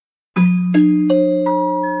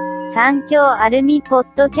三協アルミポッ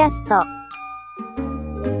ドキャスト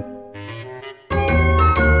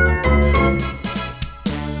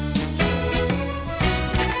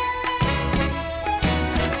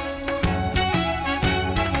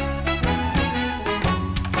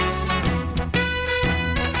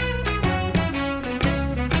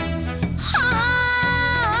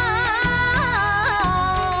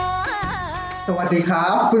สวัสดีครั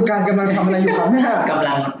บคุณการกำลังทำอะไรอยู่ครับเนี่ยกำ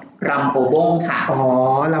ลังรำโอบงค่ะอ๋อ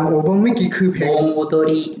รำโอบงเมื่อกี้คือเพลงโบงโอโต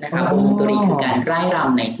รินะคะโบงโอโตริคือการร่ายร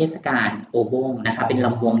ำในเทศกาลโอบงนะคะเป็นล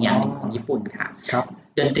ำวงอย่างหนึ่งของญี่ปุ่นค่ะครับ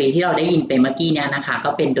ดนตรีที่เราได้ยินไปเมื่อกี้เนี่ยนะคะก็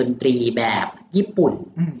เป็นดนตรีแบบญี่ปุ่น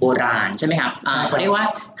โบราณใช่ไหมครับเขาเรียกว่า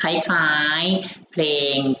คล้ายๆเพล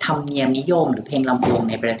งธรรมเนียมนิยมหรือเพลงลำวง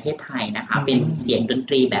ในประเทศไทยนะคะเป็นเสียงดน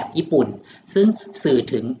ตรีแบบญี่ปุ่นซึ่งสื่อ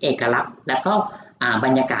ถึงเอกลักษณ์และก็บร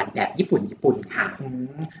รยากาศแบบญี่ปุ่นค่ะ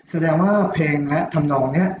แสดงว่าเพลงและทำนอง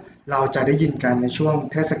เนี้ยเราจะได้ยินกันในช่วง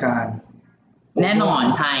เทศกาลแน่นอน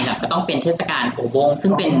ใช่ครับก็ต้องเป็นเทศกาลโอบงซึ่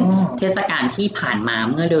งเป็นเทศกาลที่ผ่านมา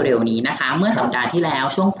เมื่อเร็วๆนี้นะคะเมื่อสัปดาห์ที่แล้ว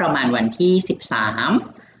ช่วงประมาณวันที่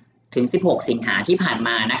13ถึง16สิงหาที่ผ่านม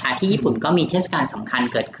านะคะที่ญี่ปุ่นก็มีเทศกาลสำคัญ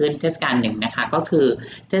เกิดขึ้นเทศกาลหนึ่งนะคะก็คือ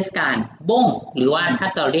เทศกาลบงหรือว่าถ้า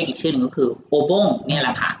เราเรียกอีกชื่อหนึ่งก็คือโอบงเนี่ยแหล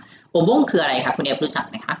ะค่ะโอบงคืออะไรคะคุณเอฟรู้จัก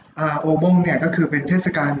ไหมคะโอบงเนี่ยก็คือเป็นเทศ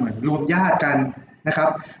กาลเหมือนรวมญาติกันนะครั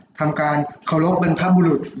บทำการเคารพบรรพบุ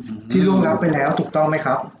รุษที่ล่วงลับไปแล้วถูกต้องไหมค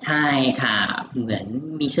รับใช่ค่ะเหมือน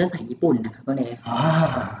มีเชื้อสายญี่ปุ่นนะคะคุณเอฟ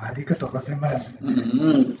อาริกาโตะโกไซมัส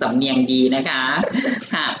สำเนียงดีนะคะ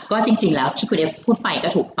ค่ะก็จริงๆแล้วที่คุณเอฟพูดไปก็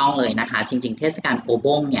ถูกต้องเลยนะคะจริงๆเทศกาลโอบ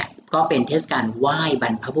งเนี่ยก็เป็นเทศกาลไหว้บร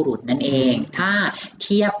รพบุรุษนั่นเองถ้าเ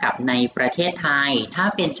ทียบกับในประเทศไทยถ้า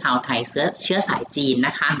เป็นชาวไทยเชื้อสายจีนน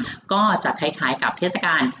ะคะก็จะคล้ายๆกับเทศก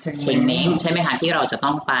าลเชงเม้งใช่ไหมคะที่เราจะต้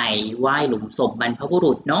องไปไหว้หลุมศพบรรพบุ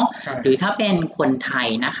รุษเนาะหรือถ้าเป็นคนไทย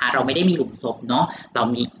นะคะเราไม่ได้มีหลุมศพเนาะ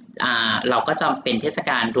เราก็จะเป็นเทศก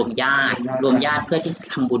าลรวมญาติเพื่อที่จะ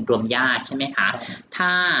ทำบุญรวมญาติใช่ไหมคะถ้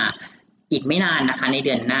าอีกไม่นานนะคะในเ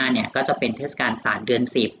ดือนหน้าเนี่ยก็จะเป็นเทศกาลศาสตร์เดือน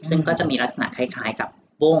10ซึ่งก็จะมีลักษณะคล้ายๆกับ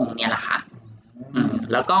บงเนี่ยแหละค่ะ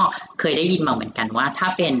แล้วก็เคยได้ยินมาเหมือนกันว่าถ้า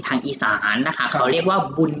เป็นทางอีสานนะคะเขาเรียกว่า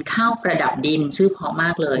บุญข้าวประดับดินชื่อเพราะม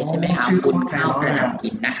ากเลยใช่ไหมคะบุญข้าวประดับดิ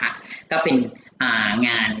นนะคะก็เป็นง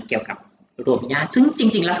านเกี่ยวกับรวมญาติซึ่งจ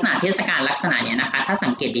ริงๆลักษณะเทศกาลลักษณะนี้นะคะถ้าสั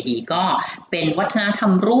งเกตดีๆก็เป็นวัฒนธรร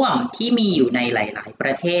มร่วมที่มีอยู่ในหลายๆปร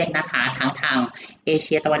ะเทศนะคะทั้งทางเอเ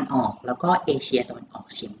ชียตะวันออกแล้วก็เอเชียตะวันออก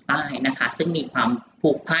เฉียงใต้นะคะซึ่งมีความ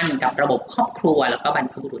ผูกพันกับระบบครอบครัวแล้วก็บรร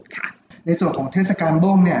พบุรุษค่ะในส่วนของเทศกาลบ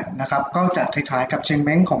งเนี่ยนะครับก็จะคล้ายๆกับเชงเ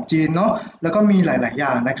ม้งของจีนเนาะแล้วก็มีหลายๆอย่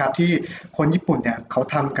างนะครับที่คนญี่ปุ่นเนี่ยเขา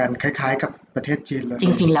ทำกันคล้ายๆกับประเทศจีนเลยจ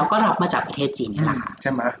ริงๆแล้วก็รับมาจากประเทศจีนนี่แหละค่ะใ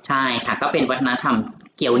ช่ไหมใช่ค่ะก็เป็นวัฒนธรรม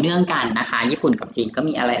เกี่ยวเนื่องกันนะคะญี่ปุ่นกับจีนก็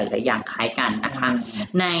มีอะไรหลายอย่างคล้ายกันนะคะ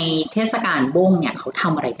ในเทศกาลบงเนี่ยเขาท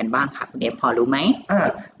ำอะไรกันบ้างคะคุณเอฟพอรู้ไหม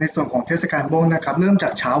ในส่วนของเทศกาลบงนะครับเริ่มจา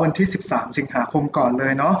กเช้าวันที่13สิงหาคมก่อนเล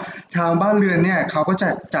ยเนาะชาวบ้านเรือนเนี่ยเขาก็จะ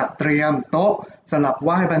จัดเตรียมโต๊ะสำหรับไห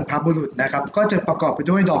ว้บรรพบุรุษนะครับก็จะประกอบไป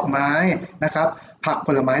ด้วยดอกไม้นะครับผักผ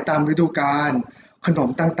ลไม้ตามฤดูกาลขนม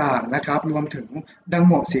ต่างๆนะครับรวมถึงดังโ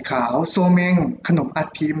หมกสีขาวโซเมงขนมอัด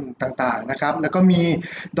พิมพ์ต่างๆนะครับแล้วก็มี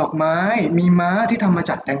ดอกไม้มีม้าที่ทำมา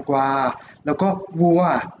จากแตงกวาแล้วก็วัว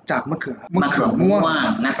จากมะเขือม่วง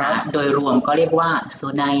นะคะโดยรวมก็เรียกว่าโซ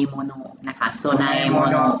ไนโมโนนะคะโซไนโม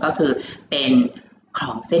โนก็คือเป็นข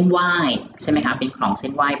องเส้นไหว้ใช่ไหมคะเป็นของเส้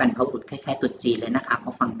นไหว้บรรพบุรุษคล้ายๆตุ๊จีนเลยนะคะพ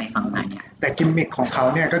อฟังไปฟังมาเนี่ยแต่กิมมิคของเขา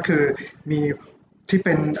เนี่ยก็คือมีที่เ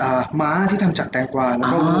ป็นม้าที่ทำจากแตงกวาแล้ว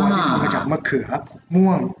ก็วัวที่ทำมาจากมะเขือม่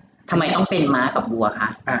วงทำไมต้องเป็นม้ากับวัวคะ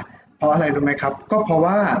เพราะอะไรรู้ไหมครับก็เพราะ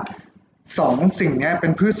ว่าสองสิ่งนี้เป็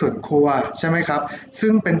นพืชสวนครัวใช่ไหมครับ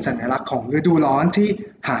ซึ่งเป็นสัญลักษณ์ของฤดูร้อนที่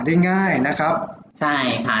หาได้ง่ายนะครับใช่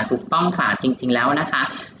ค่ะถูกต้องค่ะจริงๆแล้วนะคะ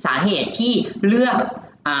สาเหตุที่เลือก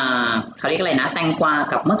เขาเรียกอะไรนะแตงกวา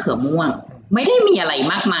กับมะเขือม่วงไม่ได้มีอะไร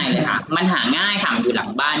มากมายเลยค่ะมันหาง่ายค่ะมันอยู่หลั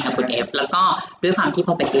งบ้านค่ะคุณเอฟแล้วก็ด้วยความที่พ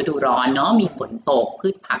อเป็นฤดูร้อนเนาะมีฝนตกพื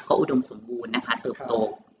ชผักก็อุดมสมบูรณ์นะคะเติบโต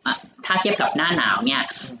ถ้าเทียบกับหน้าหนาวเนี่ย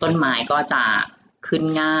ต้นไม้ก็จะขึ้น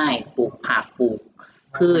ง่ายปลูกผักปลูก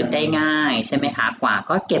พืชได้ง่ายใช่ไหมคะกว่า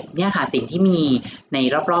ก็เก็บเนี่ยค่ะสิ่งที่มีใน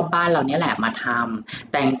รอบๆบ้านเราเนี่ยแหละมาท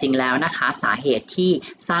ำแต่จริงๆแล้วนะคะสาเหตุที่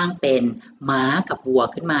สร้างเป็นม้ากับวัว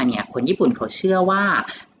ขึ้นมาเนี่ยคนญี่ปุ่นเขาเชื่อว่า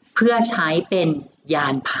เพื่อใช้เป็นยา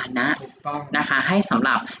นพาหนะนะคะให้สำห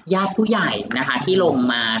รับญาติผู้ใหญ่นะคะที่ลง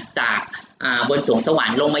มาจากบนสวงสวรร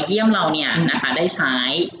ค์ลงมาเยี่ยมเราเนี่ยนะคะได้ใช้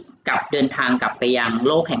กับเดินทางกลับไปยัง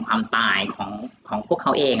โลกแห่งความตายของพวกเข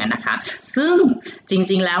าเองนะคะซึ่งจ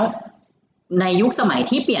ริงๆแล้วในยุคสมัย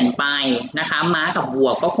ที่เปลี่ยนไปนะคะม้ากับวั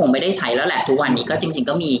วก็คงไม่ได้ใช้แล้วแหละทุกวันนี้ก็จริงๆ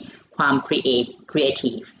ก็มีค ความ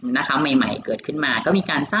creative นะคะใหม่ๆเกิดขึ้นมาก็มี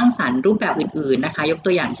การสร้างสรรค์รูปแบบอื่นๆนะคะยกตั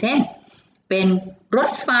วอย่างเช่นเป็นรถ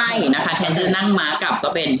ไฟนะคะแทนจะนั่งม้ากลับก็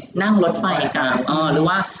เป็นนั่งรถไฟกลับหรือ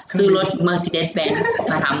ว่าซื้อรถ Mercedes-Benz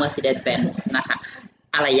นะคะ Mercedes-Benz นะคะ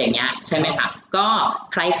อะไรอย่างเงี้ยใช่ไหมคะก็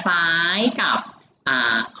คล้ายๆกับ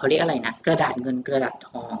เขาเรียกอะไรนะกระดาษเงินกระดาษท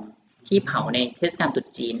องที่เผาในเทศกาลตรุษ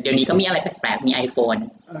จีนเดี๋ยวนี้ก็มีอะไรแปลกๆมี iPhone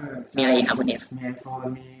มีอะไรอีกครับคุณเอฟมี iPhone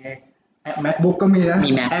มีMacBook ก็มีนะ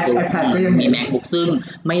มี MacBook ก็ยังมี MacBook ซึ่ง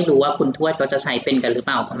ไม่รู้ว่าคุณทวดเขาจะใช้เป็นกันหรือเป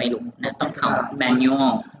ล่าก็ไม่รู้นะต้องเผาแมนนว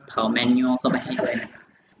ลเข้าไปให้ด้วยนะคะ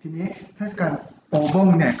ทีนี้เทศกาลโอบง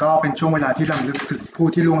เนี่ยก็เป็นช่วงเวลาที่รำลึกถึงผู้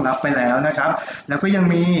ที่ล่วงลับไปแล้วนะครับแล้วก็ยัง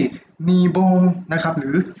มีนีบงนะครับหรื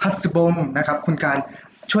อฮัตสึบงนะครับคุณการ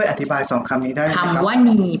ช่วยอธิบาย2คำนี้ได้ไหมครับคำว่า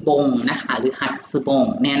นีบงนะคะหรือฮัตสึบง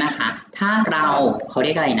เนี่ยนะคะถ้าเขาเรี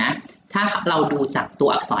ยกอะไรนะถ้าเราดูจากตัว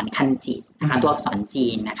อักษรคันจินะคะตัวอักษรจี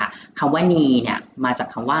นนะคะคำว่านีเนี่ยมาจาก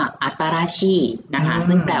คำว่าอัตราชินะคะ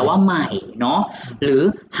ซึ่งแปลว่าใหม่เนาะหรือ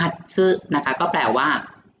ฮัตสึนะคะก็แปลว่า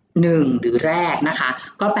หนึ่งหรือแรกนะคะ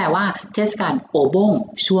ก็แปลว่าเทศกาลโอบง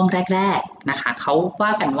ช่วงแรกๆนะคะเขาว่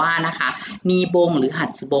ากันว่านะคะนีบงหรือฮั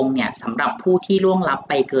ตสึบงเนี่ยสำหรับผู้ที่ล่วงลับ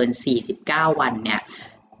ไปเกิน49วันเนี่ย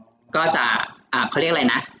ก็จะเขาเรียกอะไร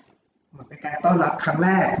นะเหมือนเป็นการต้อนรับครั้งแร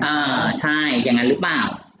กใช่อย่างนั้นหรือเปล่า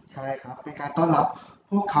ใช่ครับเป็นการต้อนรับ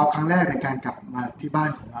พวกเขาครั้งแรกในการกลับมาที่บ้าน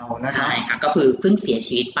ของเรานะครับใช่ค่ะก็คือเพิ่งเสีย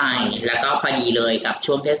ชีวิตไปแล้วก็พอดีเลยกับ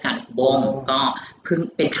ช่วงเทศกาลบงก็เพิ่ง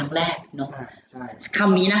เป็นครั้งแรกเนาะค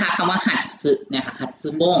ำนี้นะคะคำว่าหัตสึเนี่ยค่ะหัตสึ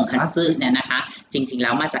บงหัตสึเนี่ยนะคะจริงๆแล้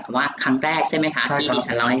วมาจากคำว่าครั้งแรกใช่ไหมคะที่ดิ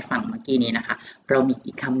ฉันเล่าให้ฟังเมื่อกี้นี้นะคะเรามี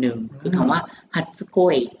อีกคำหนึ่งคือคำว่าฮัตสึโก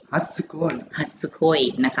ย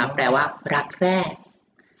นะคะแปลว่ารักแรก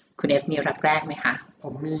คุณเอฟมีรักแรกไหมคะผ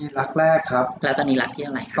มมีรักแรกครับแล้วตอนนี้รักที่เ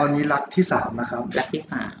ท่าไหร่คะตอนนี้รักที่3นะครับรักที่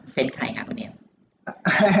3เป็นใครคะคุณเอฟ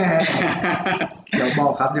เดี๋ยวบอ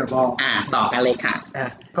กครับเดี๋ยวบอกต่อกันเลยค่ะ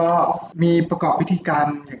ก็มีประกอบพิธีกรรม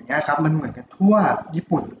อย่างเงี้ยครับมันเหมือนกันทั่วญี่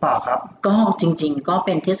ปุ่นหรือเปล่าครับก็จริงๆก็เ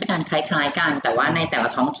ป็นเทศกาลคล้ายๆกันแต่ว่าในแต่ละ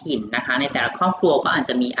ท้องถิ่นนะคะในแต่ละครอบครัวก็อาจ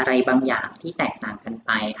จะมีอะไรบางอย่างที่แตกต่างกันไ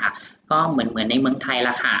ปค่ะก็เหมือนในเมืองไทยล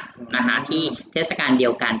ะค่ะนะคะที่เทศกาลเดี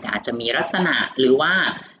ยวกันแต่อาจจะมีลักษณะหรือว่า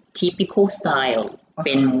typical style เ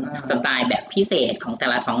ป็นสไตล์แบบพิเศษของแต่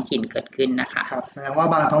ละท้องถิ่นเกิดขึ้นนะคะครับแสดงว่า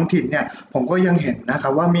บางท้องถิ่นเนี่ยผมก็ยังเห็นนะครั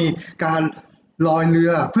บว่ามีการลอยเรื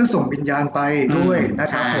อเพื่อส่งวิญญาณไปด้วยนะ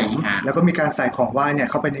ครับผมแล้วก็มีการใส่ของไหว้เนี่ย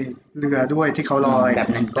เข้าไปในเรือด้วยที่เขาลอย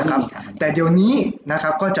นะครับแต่เดี๋ยวนี้นะครั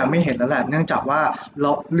บก็จะไม่เห็นแล้วแหละเนื่องจากว่า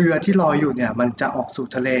เรือที่ลอยอยู่เนี่ยมันจะออกสู่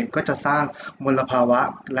ทะเลก็จะสร้างมลภาวะ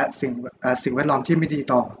และสิ่งแวดล้อมที่ไม่ดี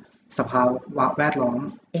ต่อสภาวะแวดล้อม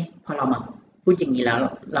พอเรามาพูดอย่างนี้แล้ว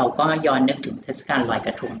เราก็ย้อนนึกถึงเทศกาลลอยก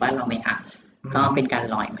ระทงบ้านเราไหมคะก็เป็นการ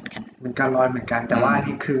ลอยเหมือนกันเป็นการลอยเหมือนกันแต่ว่า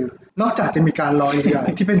นี่คือนอกจากจะมีการลอยเรือ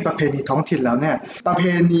ที่เป็นประเพณีท้องถิ่นแล้วเนี่ยประเพ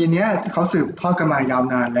ณีเนี้ยเขาสืบทอดกันมายาว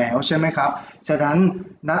นานแล้วใช่ไหมครับฉะนั้น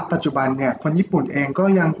ณปัจจุบันเนี่ยคนญี่ปุ่นเองก็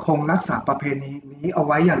ยังคงรักษาประเพณีนี้เอาไ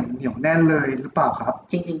ว้อย่างเหนียวแน่นเลยหรือเปล่าครับ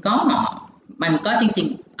จริงๆก็มันก็จริง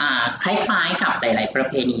ๆคล้ายๆกับหลายๆประ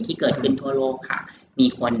เพณีที่เกิดขึ้นทั่วโลกค่ะมี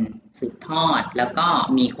คนสืบทอดแล้วก็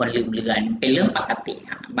มีคนลืมเลือนเป็นเรื่องปกติ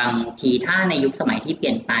ค่ะบางทีถ้าในยุคสมัยที่เป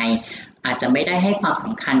ลี่ยนไปอาจจะไม่ได้ให้ความส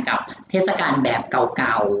ำคัญกับเทศกาลแบบเ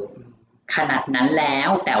ก่าๆขนาดนั้นแล้ว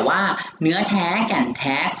แต่ว่าเนื้อแท้แก่นแ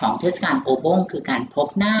ท้ของเทศกาลโอบงคือการพบ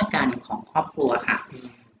หน้ากันของครอบครัวค่ะ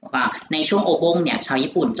ในช่วงโอบงเนี่ยชาว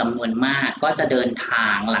ญี่ปุ่นจำนวนมากก็จะเดินทา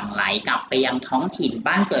งหลั่งไหลกลับไปยังท้องถิ่น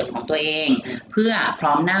บ้านเกิดของตัวเองเพื่อพ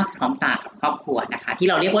ร้อมหน้าพร้อมตากับครอบครัวนะคะที่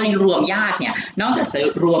เราเรียกว่ารวมญาติเนี่ยนอกจากจะ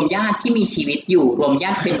รวมญาติที่มีชีวิตอยู่รวมญ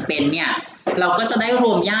าติเป็นๆเนี่ยเราก็จะได้ร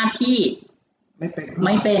วมญาติที่ไ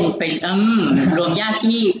ม่เป็นรวมญาติ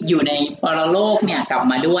ที่อยู่ในปรโลกเนี่ยกลับ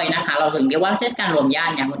มาด้วยนะคะเราถึงเรียกว่าเทศกาลรวมญา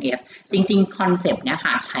ติเนี่ยคุณเอฟจริงๆคอนเซปต์เนี่ย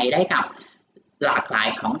ค่ะใช้ได้กับหลากหลาย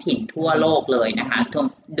ท้องถิ่นทั่วโลกเลยนะคะ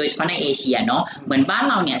โดยเฉพาะในเอเชียเนาะเหมือนบ้าน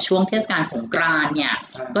เราเนี่ยช่วงเทศกาลสงกรานต์เนี่ย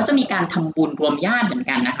ก็จะมีการทำบุญรวมญาติเหมือน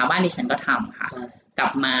กันนะคะบ้านดิฉันก็ทำค่ะกลั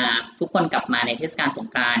บมาทุกคนกลับมาในเทศกาลสง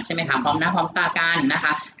กรานต์ใช่ไหมคะพร้อมหน้าพร้อมตากันนะค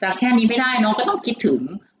ะจากแค่นี้ไม่ได้เนาะก็ต้องคิดถึง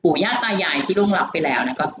ปู่ย่าตายายที่ล่วงลับไปแล้วน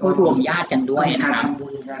ะก็รวมญาติกันด้วยนะคะ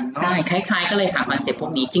ใช่คล้ายๆก็เลยค่ะคอนเซ็ปต์พว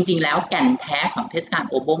กนี้จริงๆแล้วแก่นแท้ของเทศกาล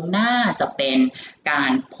โอบงน่าจะเป็นกา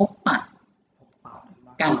รพบปะ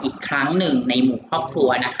กันอีกครั้งหนึ่งในหมู่ครอบครัว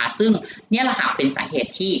นะคะซึ่งเนี่ยแหละค่ะเป็นสาเห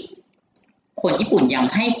ตุที่คนญี่ปุ่นยัง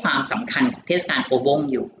ให้ความสำคัญกับเทศกาลโอบง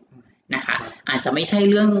อยู่นะคะอาจจะไม่ใช่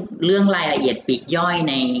เรื่องรายละเอียดปลีกย่อย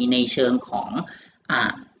ในเชิงของ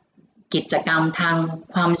กิจกรรมทาง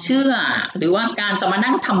ความเชื่อหรือว่าการจะมา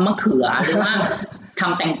นั่งทำมะเขือหรือว่าท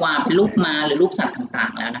ำแตงกวาเป็นรูปม้าหรือรูปสัตว์ต่า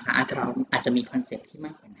งๆแล้วนะคะอาจจะมีคอนเซ็ปต์ที่ม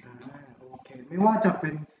ากกว่านั้นโอเคไม่ว่าจะเป็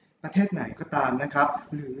น ประเทศไหนก็ตามนะครับ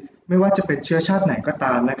หรือไม่ว่าจะเป็นเชื้อชาติไหนก็ต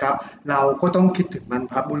ามนะครับเราก็ต้องคิดถึงบรร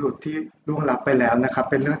พบุรุษที่ล่วงลับไปแล้วนะครับ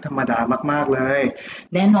เป็นเรื่องธรรมดามากๆเลย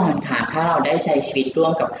แน่นอนค่ะถ้าเราได้ใช้ชีวิตร่ว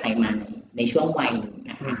มกับใครมาในช่วงวัยหนึ่ง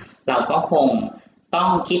นะคะเราก็คงต้อง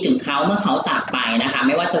คิดถึงเขาเมื่อเขาจากไปนะคะไ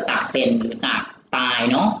ม่ว่าจะจากเป็นหรือจากตาย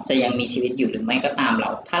เนาะจะยังมีชีวิตอยู่หรือไม่ก็ตามเรา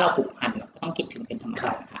ถ้าเราผูกพันเราก็ต้องคิดถึงเป็นธรรมด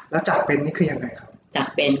าค่ะแล้วจากเป็นนี่คือยังไงครับจาก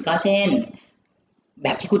เป็นก็เช่นแบ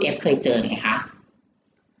บที่คุณเอฟเคยเจอไงคะ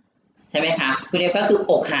ใช่ไหมคะคุณเอฟก็คือ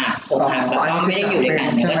อกหักแล้วก็ไม่ได้อยู่ด้วยกัน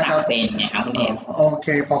นั่นก็จากเป็นไงคะคุณเอฟโอเค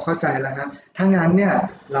พอเข้าใจแล้วนะถ้างั้นเนี่ย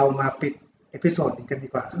เรามาปิดเอพิโซดนี้กันดี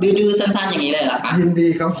กว่าดูสั้นๆอย่างนี้เลยเหรอคะยินดี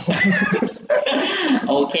ครับผม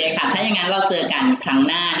โอเคค่ะถ้าอย่างนั้นเราเจอกันครั้ง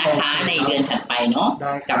หน้านะคะในเดือนถัดไปเนาะ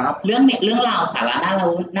กับเรื่องราวสาระน่า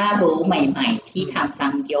รู้ใหม่ๆที่ทางซั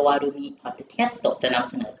งเกียววารุมิพอดแคสต์จะนำ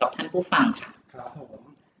เสนอกับท่านผู้ฟังค่ะครับผม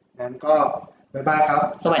งั้นก็บ๊ายบายครับ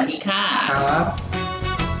สวัสดีค่ะครับ